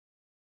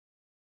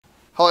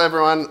Hello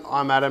everyone,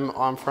 I'm Adam.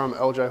 I'm from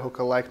LJ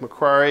Hooker Lake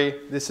Macquarie.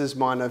 This is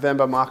my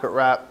November market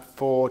wrap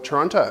for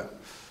Toronto.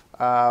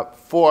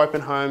 4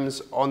 open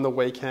homes on the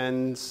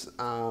weekends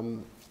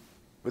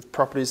with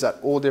properties at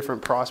all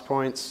different price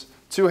points.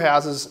 2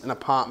 houses, an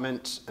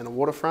apartment and a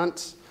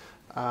waterfront.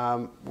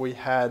 We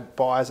had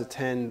buyers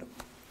attend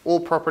all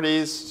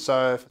properties,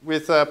 so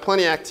with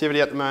plenty of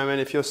activity at the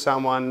moment, if you're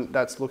someone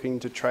that's looking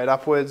to trade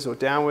upwards or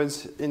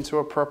downwards into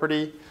a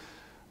property,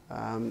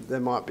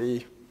 there might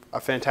be a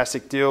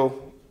fantastic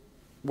deal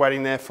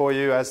waiting there for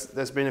you, as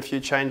there's been a few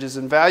changes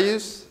in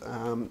values.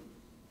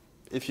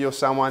 If you're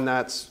someone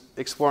that's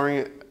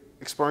exploring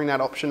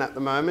that option at the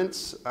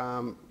moment,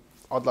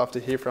 I'd love to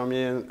hear from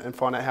you and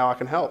find out how I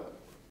can help.